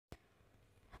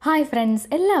Hi friends,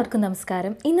 എല്ലാവർക്കും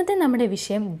നമസ്കാരം. ഇന്നത്തെ നമ്മുടെ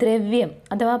വിഷയം ദ്രവ്യം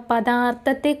അഥവാ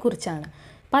പദാർത്ഥത്തെക്കുറിച്ചാണ്.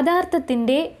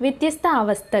 പദാർത്ഥത്തിൻ്റെ വ്യത്യസ്ത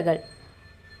അവസ്ഥകൾ,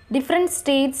 ഡിഫറെൻറ്റ്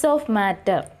സ്റ്റേറ്റ്സ് ഓഫ്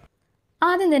മാറ്റർ.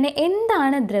 ആദ്യം തന്നെ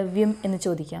എന്താണ് ദ്രവ്യം എന്ന്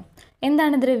ചോദിക്കാം.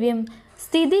 എന്താണ് ദ്രവ്യം?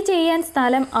 സ്ഥിതി ചെയ്യാൻ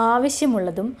സ്ഥലം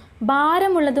ആവശ്യമുള്ളതും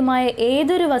ഭാരമുള്ളതുമായ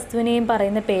ഏതൊരു വസ്തുവിനെയും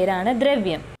പറയുന്ന പേരാണ്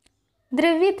ദ്രവ്യം.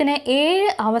 ദ്രവ്യത്തിന്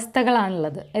 7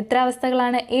 അവസ്ഥകളാണുള്ളത്. എത്ര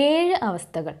അവസ്ഥകളാണ്? 7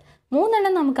 അവസ്ഥകൾ. 3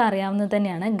 നമുക്ക് അറിയാവുന്നത്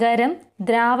തന്നെയാണ്. ഖരം,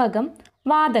 ദ്രാവകം,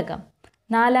 വാതകം.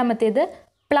 4-മത്തേത്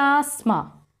plasma.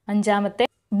 5-മത്തെ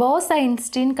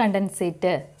Bose-Einstein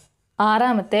condensate.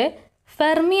 6-മത്തെ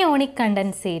fermionic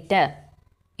condensate.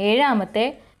 7-മത്തെ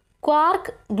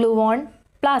quark gluon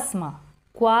plasma.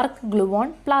 Quark gluon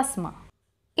plasma.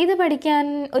 ഇത് പഠിക്കാൻ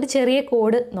ഒരു ചെറിയ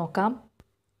കോഡ് നോക്കാം.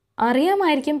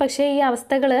 അറിയാമായിരിക്കും, പക്ഷേ ഈ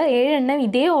അവസ്ഥകൾ 7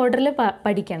 ഇതേ ഓർഡറിൽ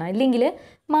പഠിക്കണം, ഇല്ലെങ്കിൽ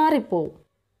മാറിപ്പോവും.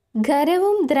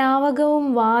 ഖരവും ദ്രാവകവും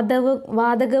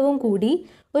വാതകവും കൂടി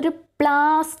ഒരു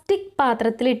പ്ലാസ്റ്റിക്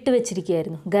പാത്രത്തിൽ ഇട്ട്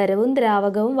വെച്ചിരിക്കുകയായിരുന്നു. ഖരവും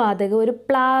ദ്രാവകവും വാതകവും ഒരു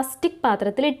പ്ലാസ്റ്റിക്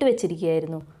പാത്രത്തിൽ ഇട്ട്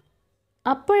വെച്ചിരിക്കുകയായിരുന്നു.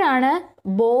 അപ്പോഴാണ്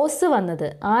ബോസ് വന്നത്.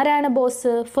 ആരാണ്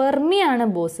ബോസ്? ഫെർമിയാണ്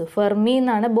ബോസ്. ഫെർമി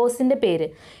എന്നാണ് ബോസിൻ്റെ പേര്.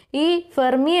 ഈ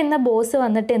ഫെർമി എന്ന ബോസ്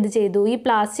വന്നിട്ട് എന്ത് ചെയ്തു? ഈ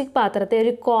പ്ലാസ്റ്റിക് പാത്രത്തെ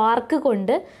ഒരു കോർക്ക്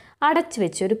കൊണ്ട് അടച്ചു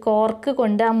വെച്ചു. ഒരു കോർക്ക്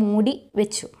കൊണ്ട് ആ മൂടി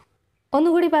വെച്ചു.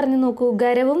 ഒന്നുകൂടി പറഞ്ഞു നോക്കൂ.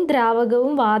 ഖരവും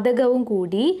ദ്രാവകവും വാതകവും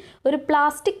കൂടി ഒരു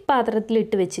പ്ലാസ്റ്റിക് പാത്രത്തിൽ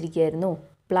ഇട്ട് വെച്ചിരിക്കുകയായിരുന്നു.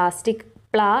 പ്ലാസ്റ്റിക്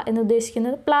എന്ന്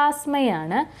ഉദ്ദേശിക്കുന്നത്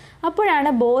പ്ലാസ്മയാണ്.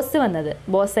 അപ്പോഴാണ് ബോസ് വന്നത്.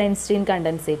 ബോസ്-ഐൻസ്റ്റീൻ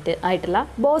കണ്ടൻസേറ്റ് ആയിട്ടുള്ള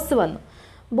ബോസ് വന്നു.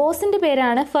 ബോസിൻ്റെ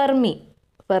പേരാണ് ഫെർമി,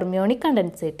 ഫെർമിയോണിക്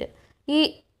കണ്ടൻസേറ്റ്. ഈ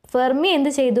ഫെർമി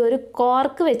എന്ത് ചെയ്തു? ഒരു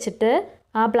കോർക്ക് വെച്ചിട്ട്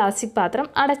ആ പ്ലാസ്റ്റിക് പാത്രം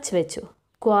അടച്ചു വെച്ചു.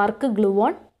 Quark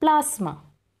gluon plasma.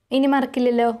 ഇനി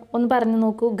മറക്കില്ലല്ലോ, ഒന്ന് പറഞ്ഞു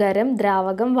നോക്കൂ. ഖരം,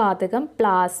 ദ്രാവകം, വാതകം,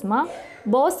 plasma,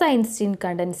 Bose-Einstein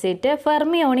condensate,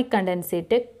 fermionic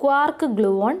condensate, quark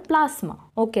gluon plasma.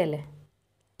 Okay അല്ലേ?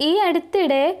 ഈ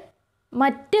അടുത്തിടെ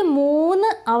മറ്റ് 3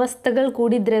 അവസ്ഥകൾ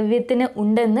കൂടി ദ്രവ്യത്തിന്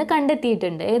ഉണ്ടെന്ന്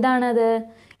കണ്ടെത്തിയിട്ടുണ്ട്. ഏതാണത്?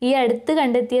 ഈ അടുത്ത്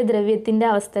കണ്ടെത്തിയ ദ്രവ്യത്തിൻ്റെ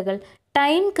അവസ്ഥകൾ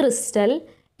ടൈം ക്രിസ്റ്റൽ,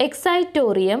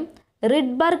 എക്സൈറ്റോറിയം,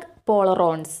 റിഡ്ബർഗ്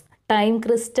പോളറോൺസ്. ടൈം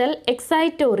ക്രിസ്റ്റൽ,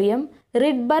 എക്സൈറ്റോറിയം,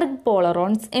 റിഡ്ബർഗ്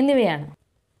പോളറോൺസ് എന്നിവയാണ്.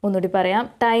 ഒന്നുകൂടി പറയാം.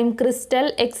 ടൈം ക്രിസ്റ്റൽ,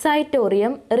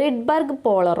 എക്സൈറ്റോറിയം, റിഡ്ബർഗ്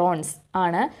പോളറോൺസ്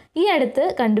ആണ് ഈ അടുത്ത്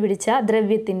കണ്ടുപിടിച്ച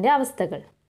ദ്രവ്യത്തിൻ്റെ അവസ്ഥകൾ.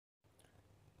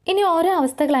 ഇനി ഓരോ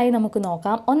അവസ്ഥകളായി നമുക്ക്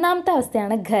നോക്കാം. 1-മത്തെ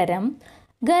അവസ്ഥയാണ് ഖരം.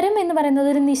 ഖരം എന്ന് പറയുന്നത്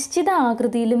ഒരു നിശ്ചിത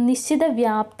ആകൃതിയിലും നിശ്ചിത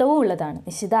വ്യാപ്തവും ഉള്ളതാണ്.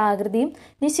 നിശ്ചിത ആകൃതിയും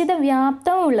നിശ്ചിത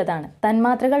വ്യാപ്തവും ഉള്ളതാണ്.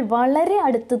 തന്മാത്രകൾ വളരെ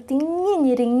അടുത്ത് തിങ്ങി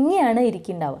ഞെരുങ്ങിയാണ്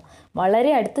ഇരിക്കുന്നുണ്ടാവുക.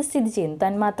 വളരെ അടുത്ത് സ്ഥിതി ചെയ്യുന്നു.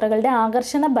 തന്മാത്രകളുടെ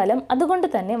ആകർഷണ ബലം അതുകൊണ്ട്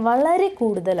തന്നെ വളരെ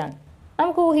കൂടുതലാണ്.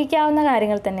 നമുക്ക് ഊഹിക്കാവുന്ന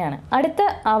കാര്യങ്ങൾ തന്നെയാണ്. അടുത്ത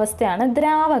അവസ്ഥയാണ്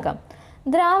ദ്രാവകം.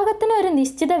 ദ്രാവകത്തിന് ഒരു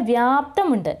നിശ്ചിത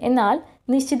വ്യാപ്തമുണ്ട്, എന്നാൽ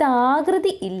നിശ്ചിത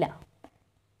ആകൃതി ഇല്ല.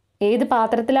 ഏത്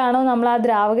പാത്രത്തിലാണോ നമ്മൾ ആ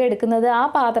ദ്രാവകം എടുക്കുന്നത്, ആ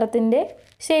പാത്രത്തിൻ്റെ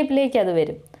ഷേപ്പിലേക്ക് അത്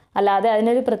വരും. അല്ലാതെ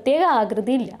അതിനൊരു പ്രത്യേക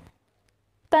ആകൃതി ഇല്ല.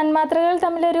 തന്മാത്രകൾ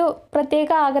തമ്മിലൊരു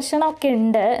പ്രത്യേക ആകർഷണമൊക്കെ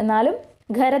ഉണ്ട്, എന്നാലും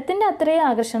ഖരത്തിൻ്റെ അത്രയും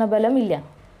ആകർഷണ ബലം ഇല്ല.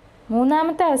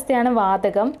 3-മത്തെ അവസ്ഥയാണ്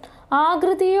വാതകം.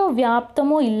 ആകൃതിയോ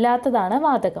വ്യാപ്തമോ ഇല്ലാത്തതാണ്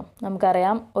വാതകം.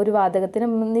 നമുക്കറിയാം, ഒരു വാതകത്തിന്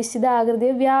നിശ്ചിത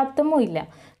ആകൃതിയോ വ്യാപ്തമോ ഇല്ല.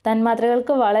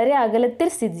 തന്മാത്രകൾക്ക് വളരെ അകലത്തിൽ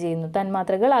സ്ഥിതി ചെയ്യുന്നു.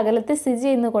 തന്മാത്രകൾ അകലത്തിൽ സ്ഥിതി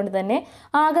ചെയ്യുന്നത് കൊണ്ട് തന്നെ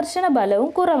ആകർഷണ ബലവും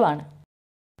കുറവാണ്.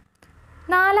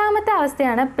 4-മത്തെ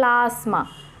അവസ്ഥയാണ് പ്ലാസ്മ.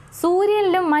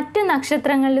 സൂര്യനിലും മറ്റ്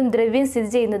നക്ഷത്രങ്ങളിലും ദ്രവ്യം സ്ഥിതി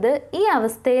ചെയ്യുന്നത് ഈ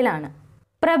അവസ്ഥയിലാണ്.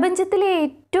 പ്രപഞ്ചത്തിലെ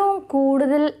ഏറ്റവും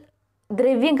കൂടുതൽ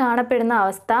ദ്രവ്യം കാണപ്പെടുന്ന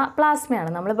അവസ്ഥ പ്ലാസ്മയാണ്.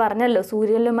 നമ്മൾ പറഞ്ഞല്ലോ,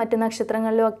 സൂര്യനിലും മറ്റ്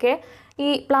നക്ഷത്രങ്ങളിലും ഒക്കെ ഈ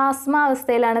പ്ലാസ്മ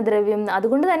അവസ്ഥയിലാണ് ദ്രവ്യം.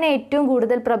 അതുകൊണ്ട് തന്നെ ഏറ്റവും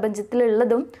കൂടുതൽ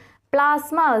പ്രപഞ്ചത്തിലുള്ളതും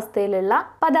പ്ലാസ്മ അവസ്ഥയിലുള്ള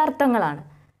പദാർത്ഥങ്ങളാണ്.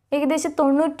 ഏകദേശം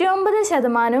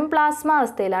 99% പ്ലാസ്മ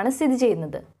അവസ്ഥയിലാണ് സ്ഥിതി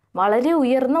ചെയ്യുന്നത്. വളരെ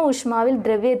ഉയർന്ന ഊഷ്മാവിൽ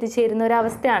ദ്രവ്യം എത്തിച്ചേരുന്ന ഒരു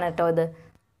അവസ്ഥയാണ് കേട്ടോ ഇത്.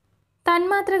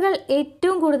 തന്മാത്രകൾ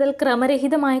ഏറ്റവും കൂടുതൽ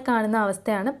ക്രമരഹിതമായി കാണുന്ന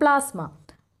അവസ്ഥയാണ് പ്ലാസ്മ.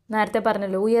 നേരത്തെ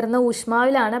പറഞ്ഞല്ലോ, ഉയർന്ന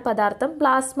ഊഷ്മാവിലാണ് പദാർത്ഥം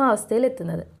പ്ലാസ്മ അവസ്ഥയിൽ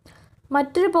എത്തുന്നത്.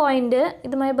 മറ്റൊരു പോയിന്റ്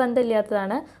ഇതുമായി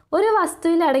ബന്ധമില്ലാത്തതാണ്. ഒരു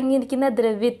വസ്തുവിൽ അടങ്ങിയിരിക്കുന്ന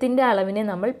ദ്രവ്യത്തിൻ്റെ അളവിനെ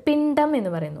നമ്മൾ പിണ്ഡം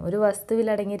എന്ന് പറയുന്നു. ഒരു വസ്തുവിൽ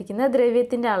അടങ്ങിയിരിക്കുന്ന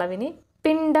ദ്രവ്യത്തിൻ്റെ അളവിനെ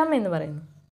പിണ്ഡം എന്ന് പറയുന്നു.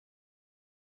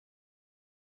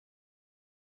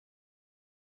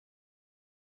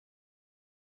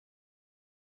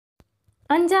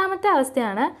 അഞ്ചാമത്തെ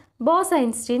അവസ്ഥയാണ്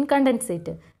ബോസ്-ഐൻസ്റ്റീൻ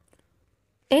കണ്ടൻസേറ്റ്.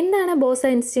 എന്താണ്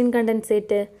ബോസ്-ഐൻസ്റ്റീൻ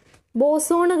കണ്ടൻസേറ്റ്?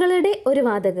 ബോസോണുകളുടെ ഒരു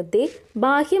വാതകത്തെ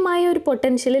ബാഹ്യമായ ഒരു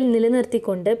പൊട്ടൻഷ്യലിൽ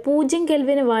നിലനിർത്തിക്കൊണ്ട് 0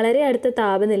 കെൽവിന് വളരെ അടുത്ത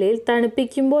താപനിലയിൽ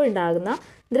തണുപ്പിക്കുമ്പോഴുണ്ടാകുന്ന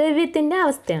ദ്രവ്യത്തിൻ്റെ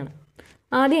അവസ്ഥയാണ്.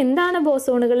 ആദ്യം എന്താണ്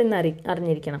ബോസോണുകൾ എന്ന്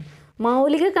അറിഞ്ഞിരിക്കണം.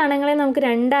 മൗലിക കണങ്ങളെ നമുക്ക്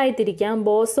 2ആയി തിരിക്കാം.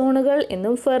 ബോസോണുകൾ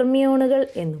എന്നും ഫെർമിയോണുകൾ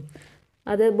എന്നും.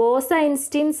 അത്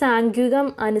ബോസ്-ഐൻസ്റ്റീൻ സാംഖ്യികം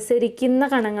അനുസരിക്കുന്ന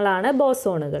കണങ്ങളാണ്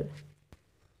ബോസോണുകൾ.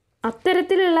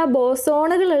 അത്തരത്തിലുള്ള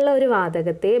ബോസോണുകളുള്ള ഒരു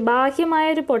വാതകത്തെ ബാഹ്യമായ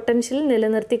ഒരു പൊട്ടൻഷ്യൽ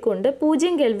നിലനിർത്തിക്കൊണ്ട്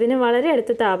 0 കെൽവിന് വളരെ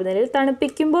അടുത്ത താപനിലയിൽ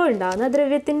തണുപ്പിക്കുമ്പോൾ ഉണ്ടാകുന്ന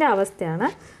ദ്രവ്യത്തിൻ്റെ അവസ്ഥയാണ്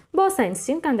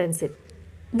ബോസ്-ഐൻസ്റ്റീൻ കണ്ടൻസേറ്റ്.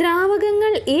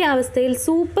 ദ്രാവകങ്ങൾ ഈ അവസ്ഥയിൽ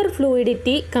സൂപ്പർ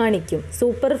ഫ്ലൂയിഡിറ്റി കാണിക്കും.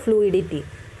 സൂപ്പർ ഫ്ലൂയിഡിറ്റി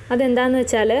അതെന്താണെന്ന്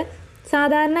വെച്ചാൽ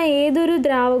സാധാരണ ഏതൊരു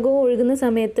ദ്രാവകവും ഒഴുകുന്ന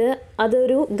സമയത്ത്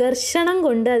അതൊരു ഘർഷണം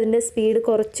കൊണ്ട് അതിൻ്റെ സ്പീഡ്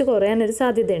കുറയാനൊരു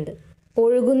സാധ്യതയുണ്ട്.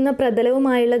 ഒഴുകുന്ന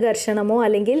പ്രതലവുമായുള്ള ഘർഷണമോ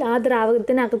അല്ലെങ്കിൽ ആ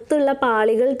ദ്രാവകത്തിനകത്തുള്ള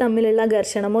പാളികൾ തമ്മിലുള്ള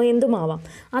ഘർഷണമോ എന്തുമാവാം.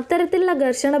 അത്തരത്തിലുള്ള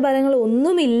ഘർഷണ ഫലങ്ങൾ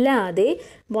ഒന്നുമില്ലാതെ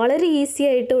വളരെ ഈസി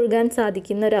ആയിട്ട് ഒഴുകാൻ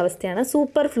സാധിക്കുന്ന ഒരു അവസ്ഥയാണ്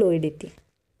സൂപ്പർ ഫ്ലൂയിഡിറ്റി.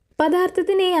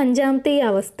 പദാർത്ഥത്തിൻ്റെ ഈ 5ാമത്തെ ഈ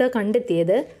അവസ്ഥ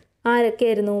കണ്ടെത്തിയത്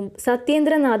ആരൊക്കെയായിരുന്നു?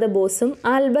 സത്യേന്ദ്രനാഥ ബോസും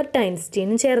ആൽബർട്ട്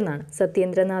ഐൻസ്റ്റീനും ചേർന്നാണ്.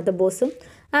 സത്യേന്ദ്രനാഥ ബോസും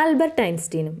ആൽബർട്ട്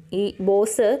ഐൻസ്റ്റീനും. ഈ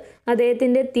ബോസ്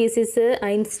അദ്ദേഹത്തിൻ്റെ തീസിസ്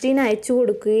ഐൻസ്റ്റീൻ അയച്ചു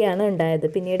കൊടുക്കുകയാണ് ഉണ്ടായത്.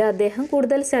 പിന്നീട് അദ്ദേഹം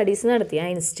കൂടുതൽ സ്റ്റഡീസ് നടത്തി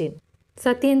ഐൻസ്റ്റീൻ.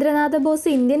 സത്യേന്ദ്രനാഥ ബോസ്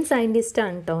ഇന്ത്യൻ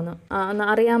സയൻറ്റിസ്റ്റാണ് കേട്ടോ.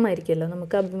 അറിയാമായിരിക്കുമല്ലോ,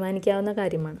 നമുക്ക് അഭിമാനിക്കാവുന്ന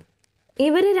കാര്യമാണ്.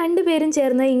 ഇവർ രണ്ടുപേരും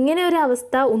ചേർന്ന് ഇങ്ങനെ ഒരു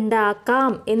അവസ്ഥ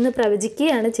ഉണ്ടാക്കാം എന്ന്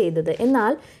പ്രവചിക്കുകയാണ് ചെയ്തത്.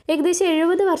 എന്നാൽ ഏകദേശം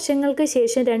 70 വർഷങ്ങൾക്ക്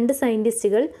ശേഷം 2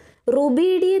 സയൻറ്റിസ്റ്റുകൾ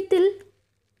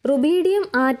റുബീഡിയം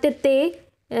ആറ്റത്തെ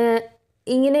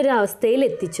ഇങ്ങനൊരു അവസ്ഥയിൽ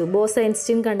എത്തിച്ചു.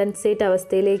 ബോസ്-ഐൻസ്റ്റീൻ കണ്ടൻസേറ്റ്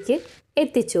അവസ്ഥയിലേക്ക്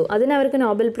എത്തിച്ചു. അതിനവർക്ക്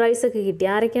നോബൽ പ്രൈസ് ഒക്കെ കിട്ടി.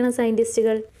 ആരൊക്കെയാണ്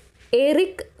സയൻറ്റിസ്റ്റുകൾ?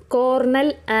 Eric Cornell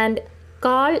and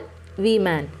call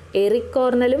വീമാൻ. Eric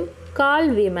കോർണലും call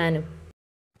വീമാനും.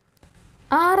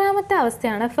 6ാമത്തെ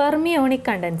അവസ്ഥയാണ് ഫെർമിയോണിക്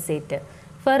കണ്ടൻസേറ്റ്.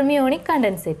 ഫെർമിയോണിക്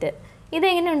കണ്ടൻസേറ്റ്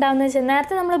ഇതെങ്ങനെ ഉണ്ടാകുന്നത് വെച്ചാൽ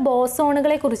നേരത്തെ നമ്മൾ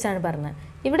ബോസോണുകളെ കുറിച്ചാണ് പറഞ്ഞത്.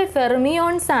 ഇവിടെ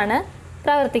ഫെർമിയോൺസ് ആണ്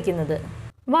പ്രവർത്തിക്കുന്നത്.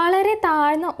 വളരെ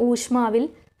താഴ്ന്ന ഊഷ്മാവിൽ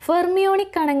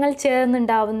ഫെർമിയോണിക് കണങ്ങൾ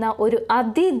ചേർന്നുണ്ടാവുന്ന ഒരു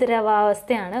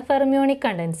അതിദ്രവാവസ്ഥയാണ് ഫെർമിയോണിക്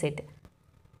കണ്ടൻസേറ്റ്.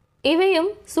 ഇവയും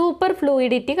സൂപ്പർ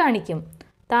ഫ്ലൂയിഡിറ്റി കാണിക്കും.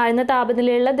 താഴ്ന്ന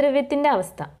താപനിലയുള്ള ദ്രവ്യത്തിൻ്റെ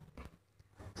അവസ്ഥ.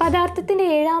 പദാർത്ഥത്തിൻ്റെ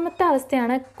 7ാമത്തെ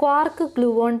അവസ്ഥയാണ് ക്വാർക്ക്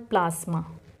ഗ്ലൂവോൺ പ്ലാസ്മ.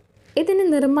 ഇതിന്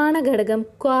നിർമ്മാണ ഘടകം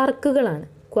ക്വാർക്കുകളാണ്.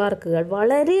 ക്വാർക്കുകൾ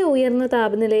വളരെ ഉയർന്ന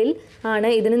താപനിലയിൽ ആണ്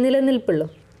ഇതിന് നിലനിൽപ്പുള്ളൂ.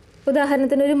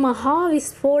 ഉദാഹരണത്തിന് ഒരു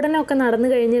മഹാവിസ്ഫോടനമൊക്കെ നടന്നു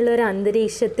കഴിഞ്ഞുള്ള ഒരു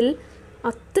അന്തരീക്ഷത്തിൽ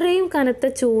അത്രയും കനത്ത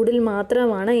ചൂടിൽ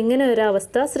മാത്രമാണ് ഇങ്ങനെ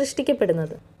ഒരവസ്ഥ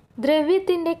സൃഷ്ടിക്കപ്പെടുന്നത്.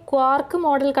 ദ്രവ്യത്തിൻ്റെ ക്വാർക്ക്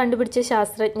മോഡൽ കണ്ടുപിടിച്ച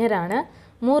ശാസ്ത്രജ്ഞരാണ്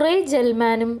മുറേ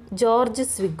ജെൽമാനും ജോർജ്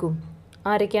സ്വിഗും.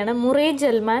 ആരൊക്കെയാണ്? Murray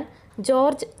ജെൽമാൻ,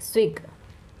 George സ്വിഗ്.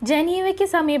 ജനീവയ്ക്ക്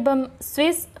സമീപം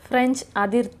സ്വിസ് ഫ്രഞ്ച്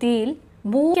അതിർത്തിയിൽ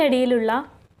ഭൂമിക്കടിയിലുള്ള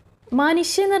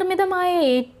മനുഷ്യനിർമ്മിതമായ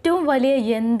ഏറ്റവും വലിയ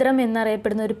യന്ത്രം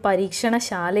എന്നറിയപ്പെടുന്ന ഒരു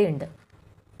പരീക്ഷണശാലയുണ്ട്.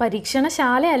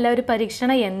 പരീക്ഷണശാലയല്ല, ഒരു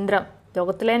പരീക്ഷണ യന്ത്രം.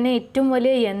 ലോകത്തിലെ തന്നെ ഏറ്റവും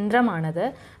വലിയ യന്ത്രമാണത്.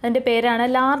 അതിൻ്റെ പേരാണ്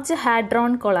large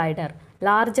hadron collider.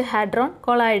 Large hadron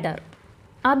collider.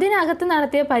 അതിനകത്ത്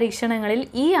നടത്തിയ പരീക്ഷണങ്ങളിൽ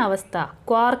ഈ അവസ്ഥ,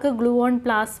 ക്വാർക്ക് ഗ്ലൂവോൺ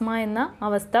പ്ലാസ്മ എന്ന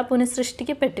അവസ്ഥ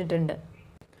പുനഃസൃഷ്ടിക്കപ്പെട്ടിട്ടുണ്ട്.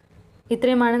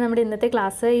 ഇത്രയുമാണ് നമ്മുടെ ഇന്നത്തെ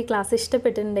ക്ലാസ്. ഈ ക്ലാസ്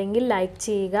ഇഷ്ടപ്പെട്ടിട്ടുണ്ടെങ്കിൽ ലൈക്ക്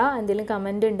ചെയ്യുക. എന്തെങ്കിലും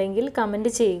കമൻറ്റ് ഉണ്ടെങ്കിൽ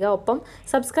കമൻറ്റ് ചെയ്യുക. ഒപ്പം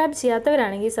സബ്സ്ക്രൈബ്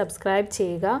ചെയ്യാത്തവരാണെങ്കിൽ സബ്സ്ക്രൈബ്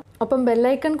ചെയ്യുക. ഒപ്പം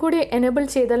ബെല്ലൈക്കൺ കൂടി എനേബിൾ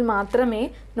ചെയ്താൽ മാത്രമേ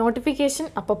നോട്ടിഫിക്കേഷൻ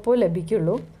അപ്പോൾ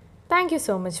ലഭിക്കുള്ളൂ. Thank you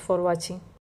so much for watching.